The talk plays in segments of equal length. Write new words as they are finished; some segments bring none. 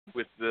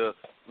with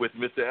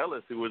Mr.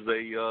 Ellis, who was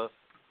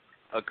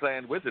a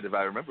clan wizard, if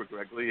I remember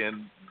correctly,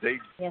 and they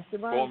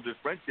formed this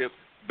friendship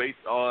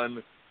based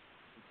on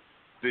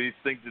these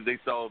things that they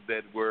saw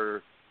that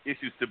were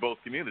issues to both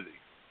communities.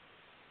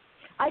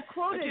 I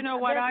quoted. But you know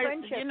what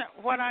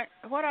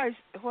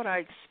what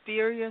I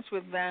experienced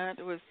with that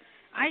was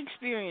I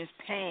experienced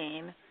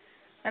pain,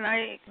 and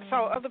I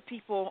saw other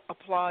people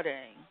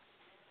applauding.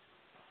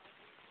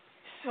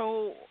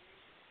 So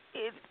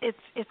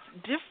it's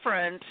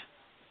different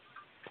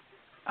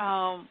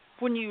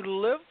when you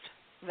lived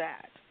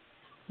that.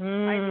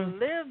 I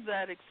lived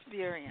that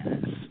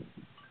experience,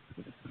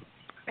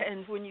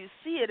 and when you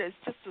see it as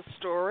just a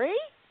story,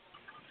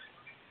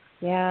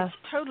 it's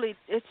totally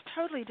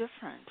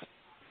different.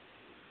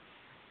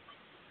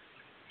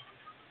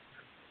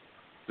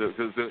 So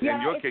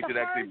in your case, it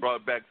actually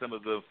brought back some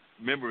of the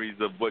memories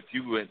of what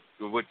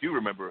you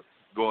remember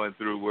going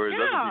through, whereas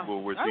other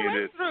people were seeing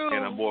it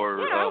in a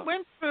more. I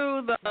went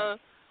through the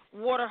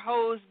water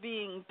hose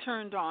being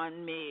turned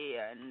on me,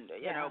 and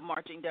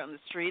marching down the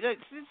street.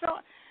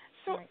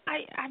 So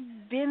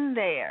I've been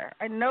there.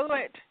 I know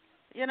it.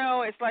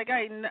 It's like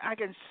I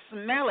can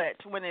smell it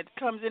when it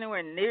comes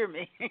anywhere near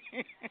me.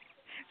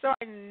 So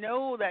I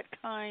know that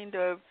kind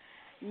of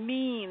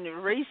mean,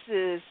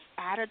 racist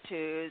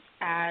attitudes,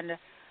 and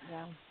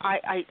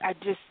I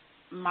just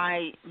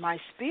my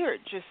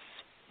spirit just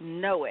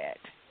know it,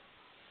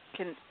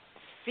 can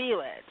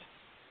feel it.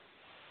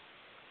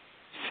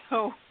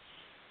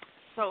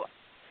 So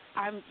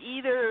I'm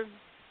either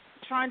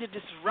trying to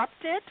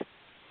disrupt it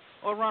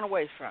or run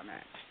away from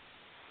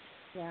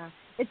it. Yeah.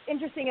 It's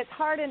interesting. It's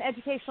hard in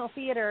educational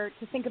theater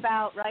to think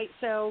about, right?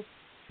 So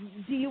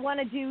do you want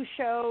to do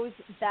shows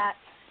that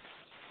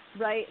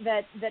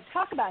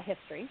talk about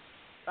history,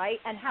 right,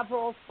 and have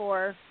roles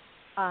for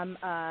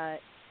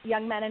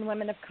young men and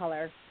women of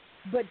color,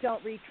 but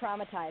don't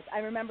re-traumatize? I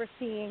remember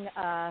seeing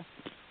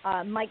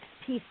Mike's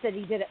piece that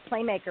he did at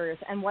Playmakers,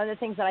 and one of the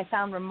things that I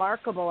found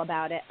remarkable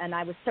about it, and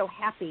I was so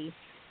happy,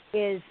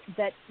 is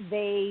that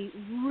they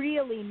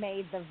really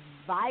made the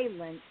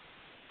violence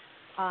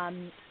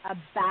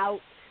about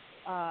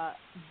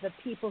the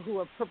people who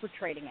are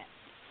perpetrating it.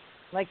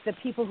 Like the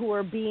people who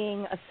are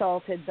being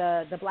assaulted,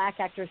 the black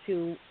actors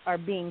who are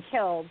being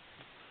killed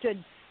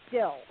stood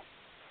still,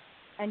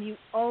 and you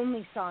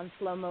only saw in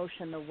slow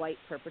motion the white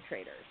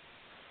perpetrators.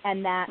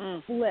 And that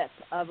flip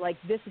of like,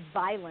 this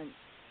violence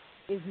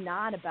is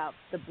not about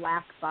the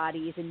black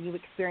bodies and you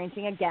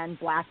experiencing, again,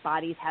 black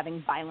bodies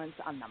having violence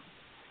on them.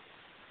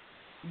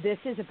 This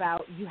is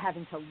about you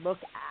having to look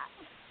at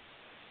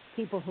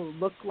people who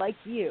look like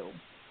you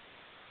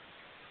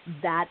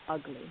that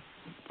ugly.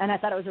 And I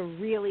thought it was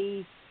a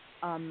really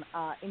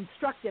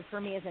instructive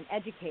for me as an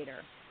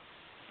educator,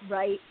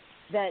 right,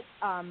 that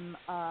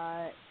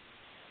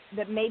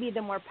that maybe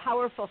the more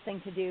powerful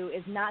thing to do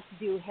is not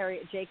to do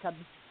Harriet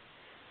Jacobs,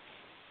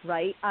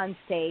 right, on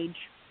stage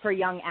for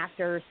young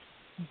actors,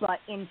 but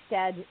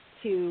instead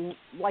to,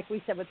 like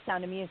we said with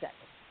Sound of Music,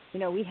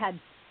 we had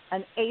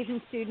an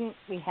Asian student,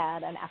 we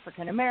had an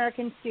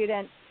African-American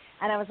student,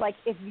 and I was like,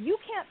 if you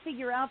can't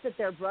figure out that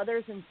they're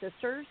brothers and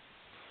sisters,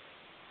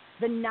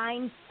 the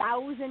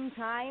 9,000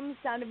 times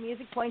Sound of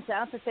Music points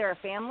out that they're a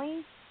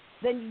family,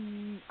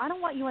 then I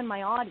don't want you in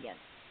my audience.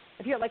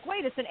 If you're like,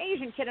 wait, it's an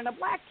Asian kid and a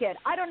black kid,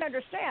 I don't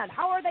understand.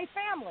 How are they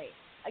family?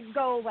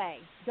 Go away.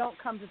 Don't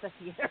come to the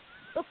theater.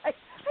 I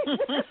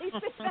really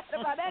think that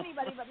about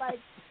anybody, but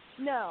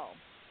no.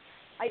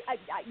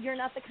 You're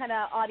not the kind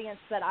of audience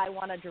that I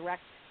want to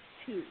direct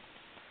to.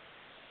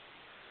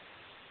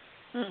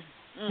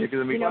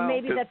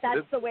 Maybe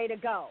that's the way to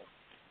go.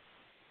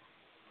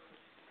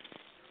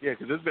 Yeah,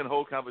 because there's been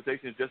whole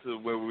conversations just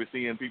where we're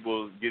seeing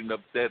people getting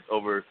upset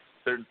over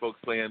certain folks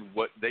playing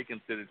what they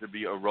consider to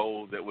be a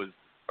role that was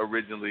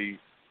originally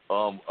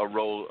a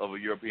role of a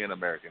European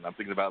American. I'm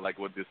thinking about like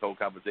what this whole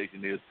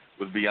conversation is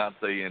with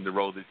Beyonce and the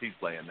role that she's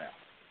playing now.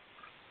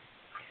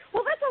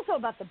 Well, that's also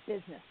about the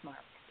business, Mark.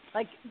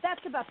 Like,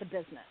 that's about the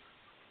business.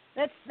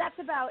 That's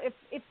about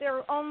if there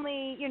are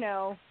only,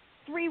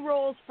 3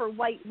 roles for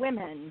white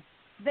women,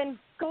 then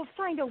go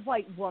find a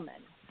white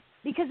woman.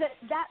 Because at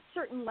that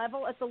certain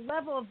level, at the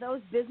level of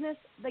those business,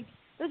 like,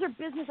 those are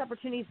business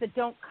opportunities that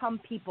don't come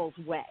people's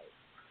way,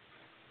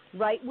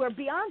 right? Where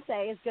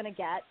Beyonce is going to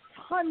get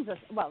tons of,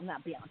 well,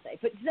 not Beyonce,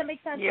 but does that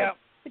make sense? Yeah.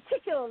 Like,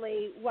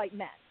 particularly white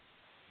men,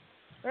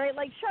 right?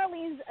 Like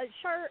Charlize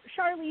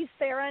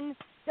Theron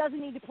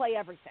doesn't need to play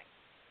everything.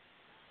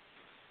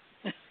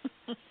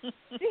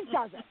 She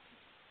doesn't.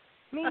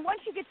 I mean,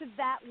 once you get to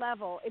that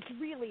level, it's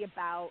really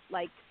about,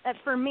 like,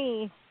 for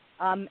me,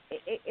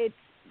 it's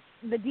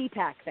the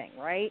DPAC thing,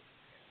 right?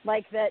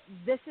 Like that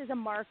this is a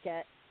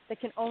market that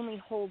can only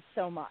hold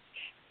so much.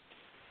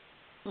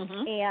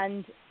 Mm-hmm.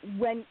 And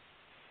when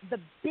the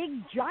big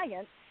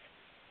giants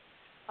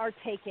are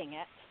taking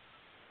it,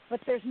 but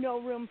there's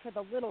no room for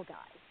the little guys.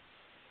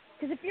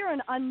 Because if you're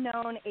an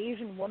unknown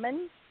Asian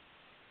woman,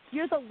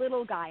 you're the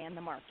little guy in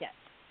the market.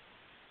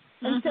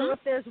 And so if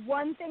there's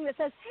one thing that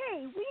says,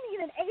 hey, we need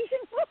an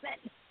Asian woman,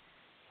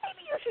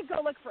 maybe you should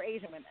go look for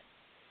Asian women.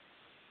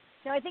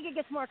 Now, I think it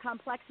gets more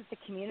complex at the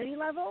community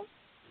level,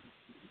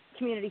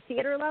 community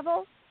theater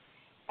level,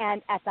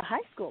 and at the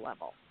high school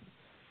level.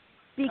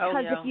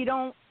 Because if you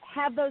don't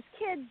have those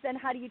kids, then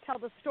how do you tell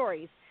the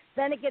stories?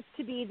 Then it gets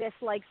to be this,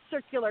 like,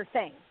 circular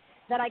thing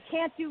that I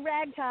can't do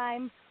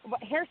ragtime.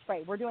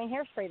 Hairspray. We're doing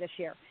Hairspray this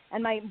year.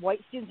 And my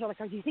white students are like,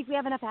 oh, do you think we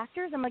have enough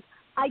actors? I'm like,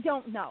 I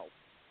don't know,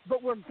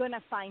 but we're going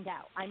to find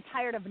out. I'm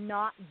tired of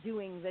not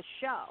doing the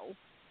show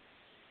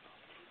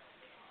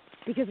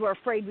because we're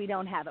afraid we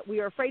don't have it. We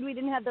were afraid we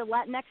didn't have the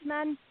Latinx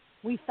men.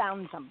 We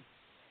found them.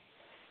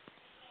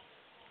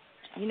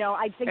 You know,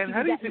 I think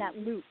you get in that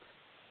loop.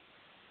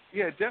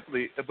 Yeah,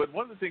 definitely. But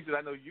one of the things that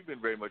I know you've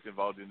been very much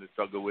involved in the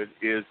struggle with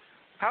is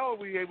how are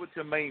we able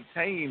to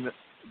maintain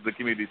the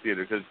community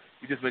theater? Because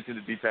you just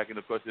mentioned the DPAC, and,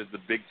 of course, there's the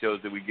big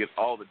shows that we get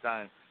all the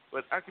time.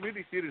 But our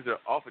community theaters are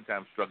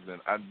oftentimes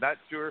struggling. I'm not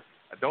sure.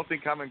 I don't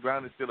think Common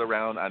Ground is still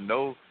around. I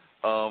know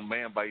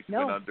Man Bites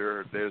went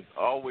under. There's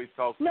always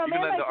talk. No,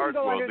 even in the art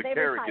world, under. the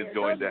carrot is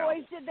going down. Those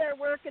boys did their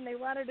work, and they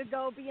wanted to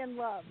go be in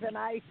love. And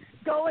I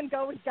go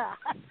with God.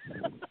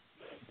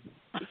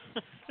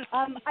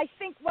 I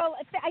think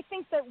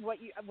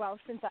that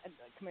since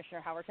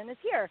Commissioner Howerton is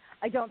here,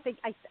 I don't think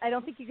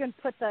you can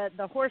put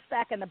the horse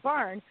back in the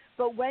barn.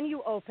 But when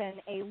you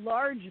open a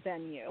large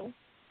venue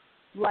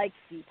like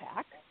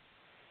CPAC,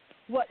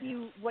 what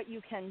you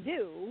can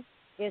do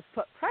is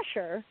put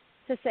pressure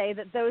to say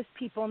that those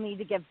people need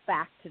to give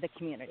back to the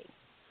community,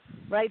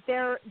 right?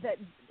 That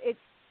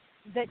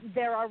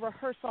there are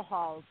rehearsal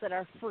halls that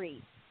are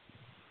free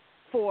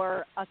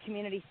for a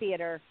community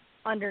theater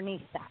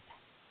underneath that.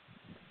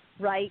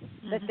 Right,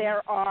 mm-hmm. that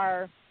there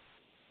are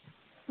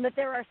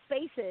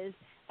spaces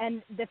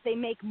and that they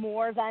make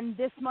more than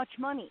this much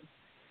money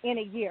in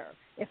a year.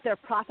 If their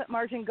profit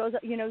margin goes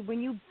up, you know,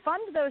 when you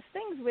fund those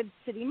things with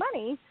city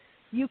money,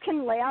 you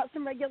can lay out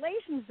some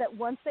regulations that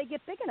once they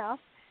get big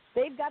enough,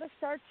 they've got to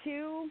start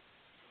to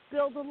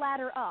build a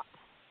ladder up.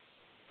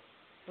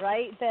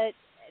 Right, that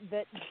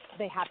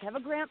they have to have a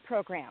grant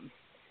program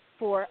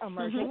for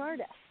emerging mm-hmm.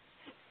 artists.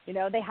 You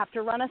know, they have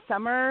to run a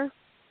summer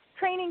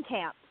training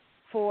camp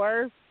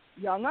for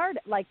young art,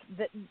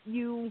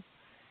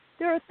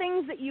 there are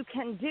things that you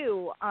can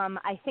do.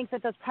 I think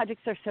that those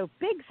projects are so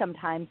big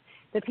sometimes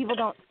that people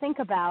don't think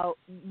about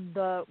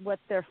what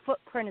their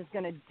footprint is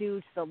going to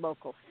do to the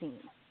local scene,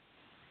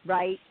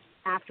 right,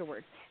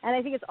 afterwards. And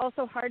I think it's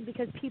also hard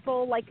because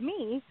people like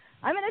me,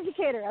 I'm an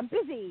educator, I'm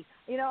busy,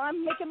 you know,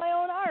 I'm making my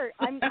own art.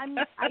 Does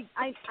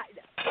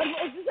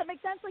that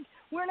make sense? Like,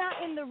 we're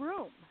not in the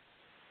room.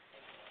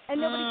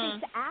 And nobody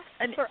thinks to ask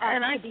for us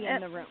to be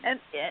in the room. And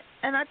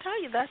I tell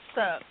you, that's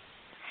the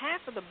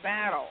half of the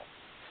battle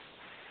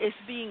is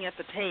being at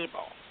the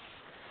table.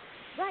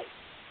 Right.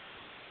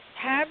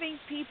 Having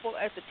people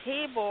at the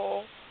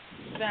table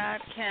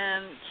that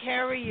can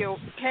carry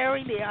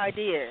the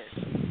ideas.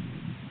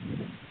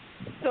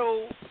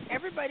 So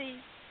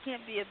everybody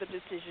can't be at the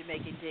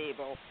decision-making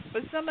table,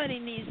 but somebody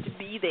needs to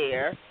be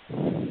there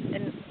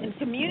and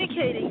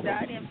communicating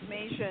that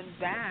information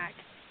back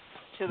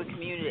to the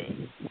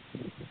community.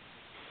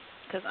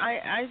 Because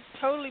I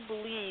totally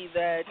believe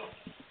that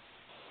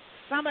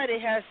somebody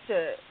has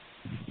to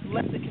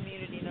let the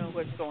community know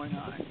what's going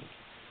on.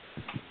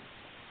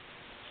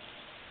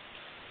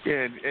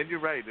 Yeah, and you're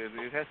right.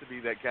 It has to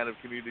be that kind of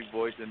community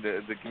voice, and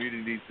the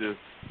community needs to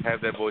have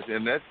that voice.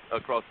 And that's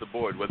across the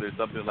board, whether it's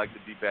something like the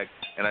DPAC,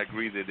 and I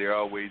agree that there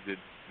are ways that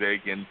they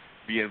can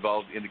be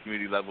involved in the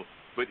community level.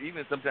 But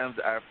even sometimes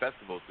our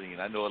festival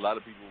scene, I know a lot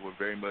of people were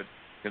very much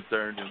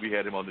concerned, and we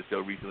had him on the show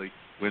recently,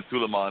 when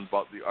Suleiman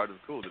bought the Art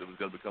of Cool, that it was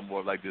going to become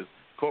more like this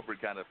corporate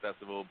kind of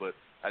festival. But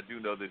I do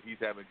know that he's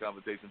having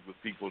conversations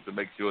with people to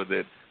make sure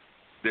that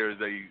there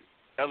is a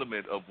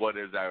element of what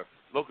is our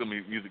local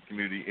music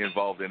community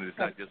involved in it. It's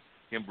not just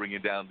him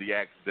bringing down the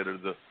acts that are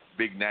the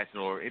big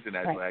national or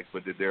international acts,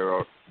 but that there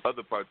are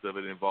other parts of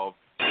it involved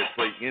that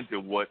play into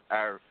what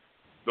our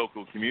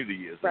local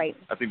community is. Right.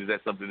 I think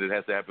that's something that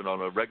has to happen on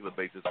a regular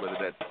basis, whether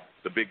that's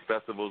the big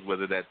festivals,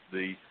 whether that's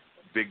the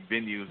big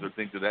venues or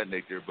things of that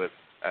nature, but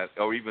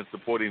or even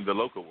supporting the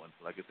local ones.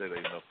 Like I said,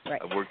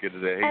 I work at the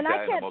Hayes and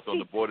I'm also on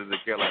the board of the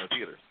Carolina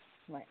Theaters.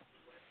 Right.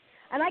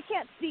 And I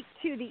can't speak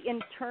to the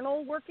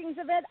internal workings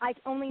of it. I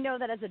only know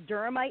that as a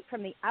Durhamite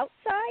from the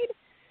outside,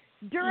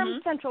 Durham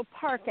Central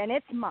Park and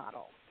its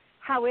model,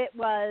 how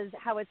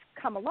it's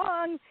come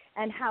along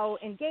and how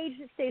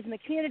engaged it stays in the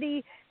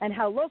community and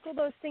how local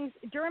those things.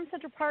 Durham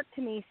Central Park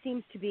to me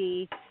seems to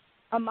be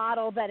a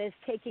model that is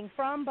taking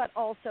from but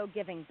also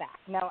giving back.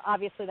 Now,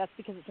 obviously, that's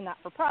because it's a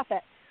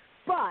not-for-profit,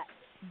 but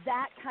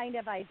that kind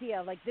of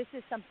idea, like this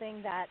is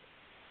something that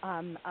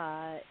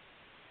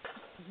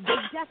they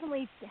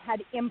definitely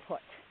had input.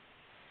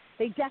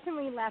 They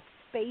definitely left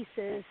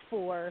spaces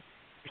for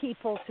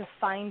people to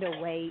find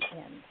a way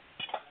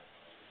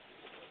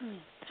in.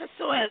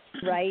 So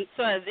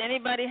has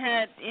anybody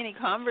had any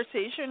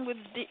conversation with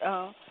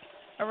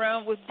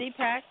with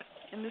DPAC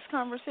in this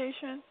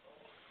conversation?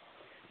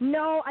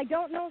 No, I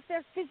don't know if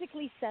they're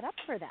physically set up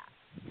for that,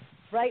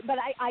 right? But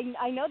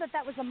I know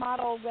that was a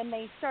model when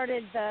they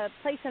started the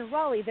place in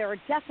Raleigh. There were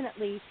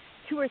definitely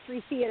 2 or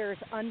 3 theaters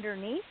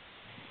underneath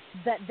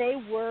that they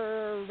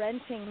were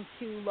renting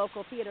to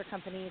local theater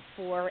companies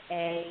for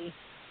a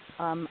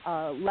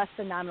less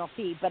than nominal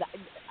fee. But,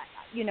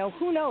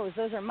 who knows?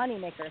 Those are money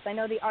makers. I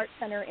know the Art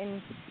Center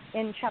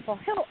in Chapel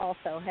Hill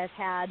also has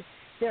had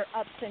their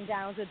ups and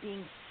downs of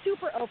being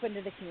super open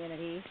to the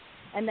community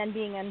and then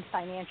being in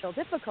financial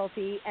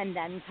difficulty and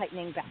then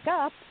tightening back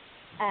up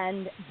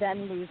and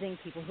then losing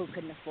people who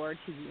couldn't afford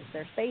to use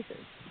their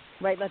spaces,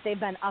 right? But they've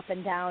been up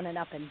and down and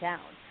up and down.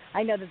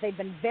 I know that they've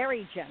been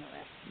very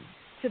generous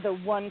to the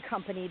one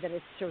company that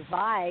has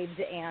survived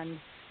and,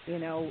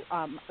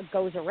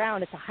 goes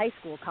around. It's a high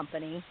school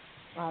company,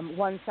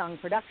 One Song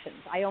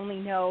Productions. I only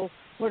know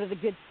what are the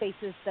good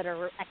spaces that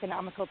are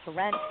economical to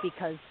rent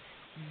because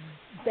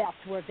that's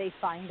where they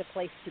find a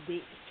place to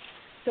be.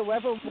 So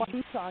wherever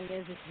One Song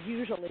is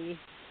usually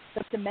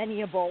the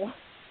amenable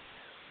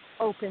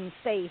open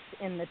space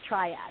in the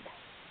triad.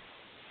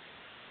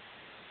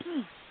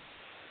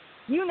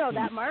 You know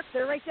that, Mark.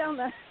 They're right down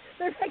the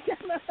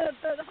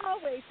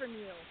hallway from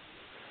you.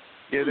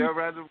 Yeah, they're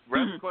around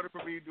the corner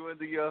from me doing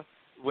the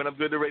when I'm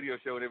doing the radio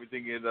show and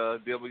everything in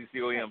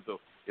WCOM. So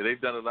yeah, they've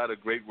done a lot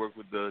of great work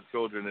with the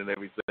children and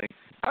everything.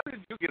 How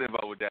did you get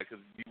involved with that? Because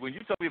when you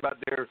told me about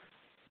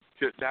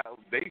how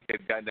they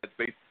had gotten that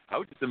space, I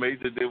was just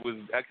amazed that it was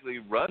actually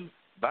run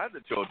by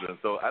the children.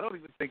 So I don't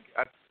even think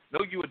I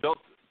know you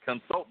adults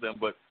consult them,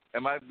 but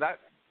am I not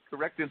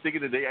correct in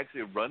thinking that they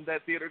actually run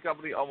that theater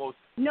company almost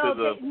no, to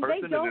the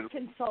person? No, they don't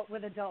consult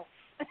with adults.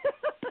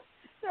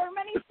 There are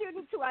many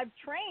students who I've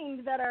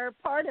trained that are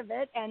part of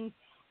it, and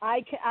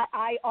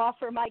I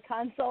offer my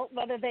consult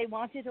whether they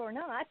want it or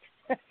not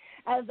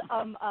as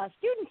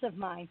students of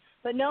mine.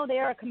 But no, they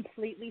are a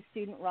completely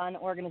student-run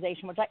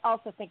organization, which I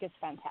also think is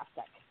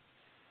fantastic.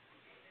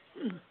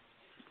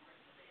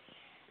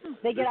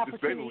 They get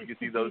opportunities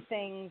to do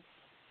things.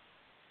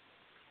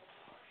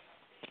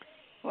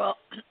 Well,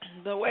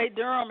 the way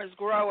Durham is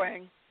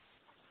growing,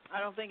 I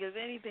don't think there's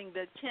anything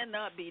that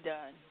cannot be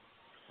done.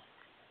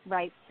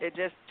 Right. It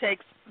just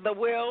takes the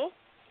will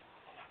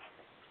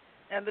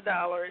and the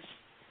dollars.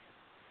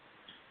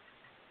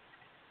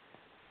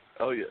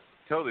 Oh, yeah,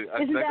 totally.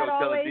 Isn't that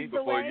always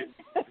the way?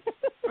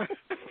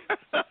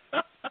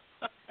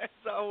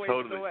 It's always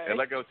totally. the way. And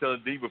like I was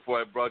telling Dee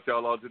before I brought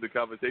y'all on to the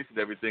conversation and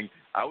everything,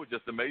 I was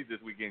just amazed this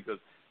weekend because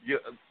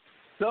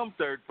some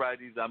third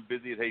Fridays I'm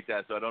busy at Hayti,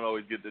 so I don't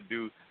always get to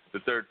do the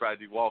third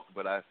Friday walk,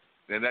 but I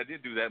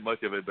didn't do that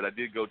much of it, but I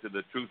did go to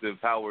the Truth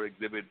and Power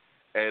exhibit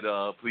at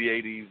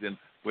Pleiades and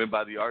went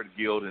by the Art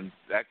Guild and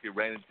actually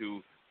ran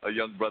into a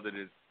young brother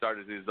that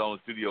started his own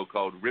studio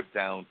called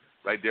Riptown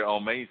right there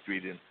on Main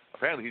Street, and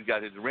apparently he's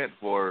got his rent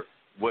for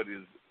what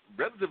is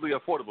relatively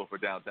affordable for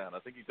downtown. I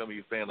think he told me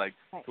he's paying like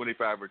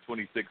 $25 or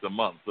 $26 a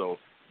month, so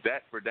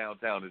that for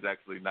downtown is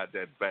actually not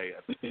that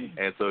bad.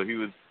 And so he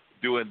was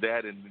doing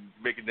that and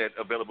making that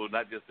available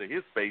not just to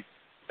his space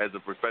as a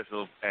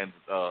professional and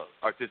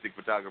artistic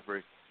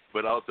photographer,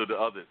 but also to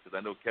others. Because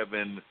I know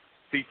Kevin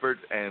Seifert,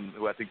 and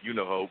who I think you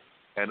know, Hope,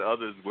 and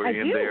others were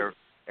there,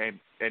 and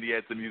he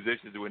had some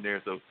musicians who were in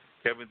there. So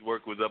Kevin's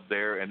work was up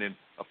there, and then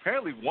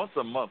apparently once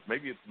a month,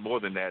 maybe it's more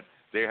than that,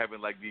 they're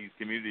having like these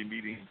community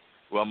meetings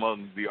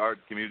among the art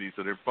community.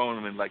 So they're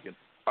forming like an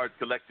art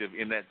collective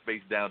in that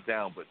space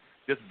downtown. But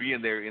just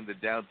being there in the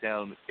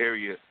downtown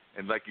area,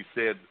 and like you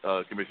said,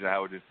 Commissioner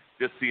Howard,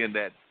 just seeing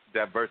that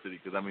diversity,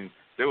 because I mean,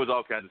 there was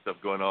all kinds of stuff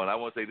going on. I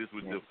want to say this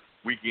was the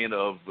weekend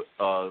of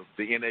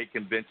the NA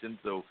convention,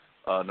 so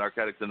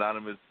Narcotics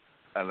Anonymous,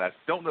 and I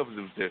don't know if it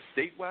was their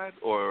statewide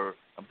or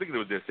I'm thinking it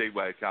was their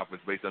statewide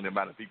conference based on the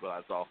amount of people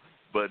I saw,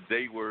 but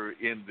they were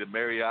in the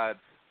Marriott.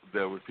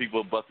 There were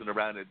people busting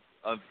around at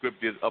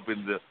Unscripted up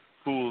in the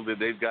pool that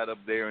they've got up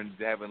there and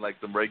having like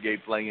some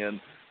reggae playing.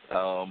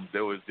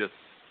 There was just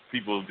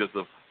people just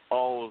of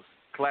all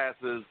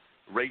classes,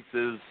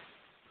 races,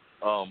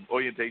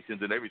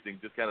 orientations and everything,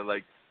 just kind of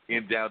like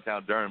in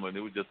downtown Durham, and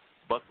it was just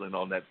bustling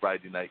on that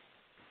Friday night.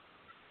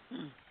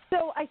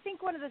 So I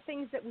think one of the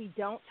things that we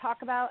don't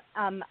talk about,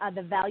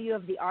 the value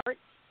of the arts,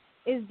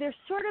 is there's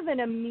sort of an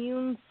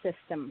immune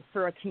system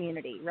for a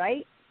community,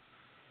 right?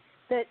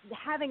 That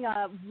having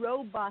a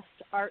robust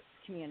arts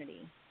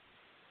community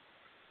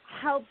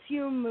helps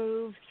you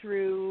move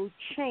through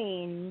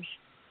change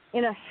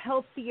in a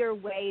healthier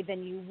way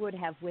than you would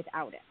have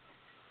without it.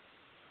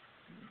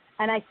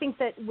 And I think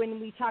that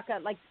when we talk,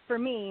 like for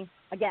me,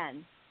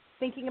 again,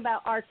 thinking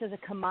about arts as a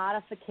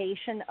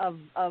commodification of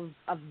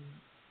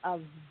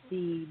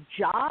the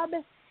job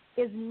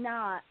is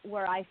not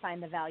where I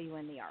find the value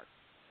in the arts.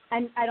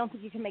 And I don't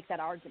think you can make that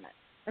argument.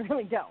 I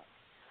really don't.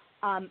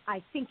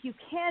 I think you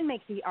can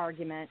make the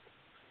argument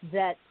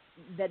that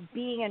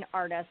being an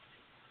artist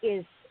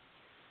is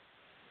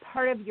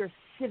part of your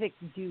civic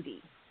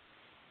duty,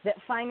 that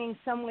finding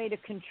some way to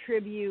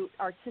contribute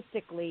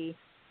artistically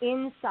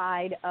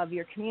inside of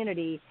your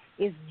community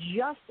is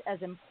just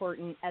as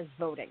important as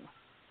voting,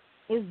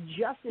 is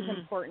just as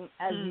important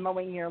as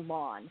mowing your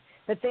lawn,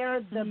 that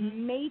they're the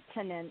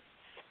maintenance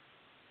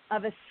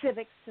of a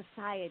civic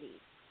society.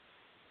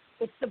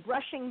 It's the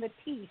brushing the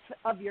teeth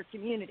of your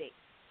community.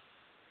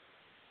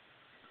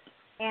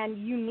 and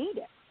you need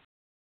it.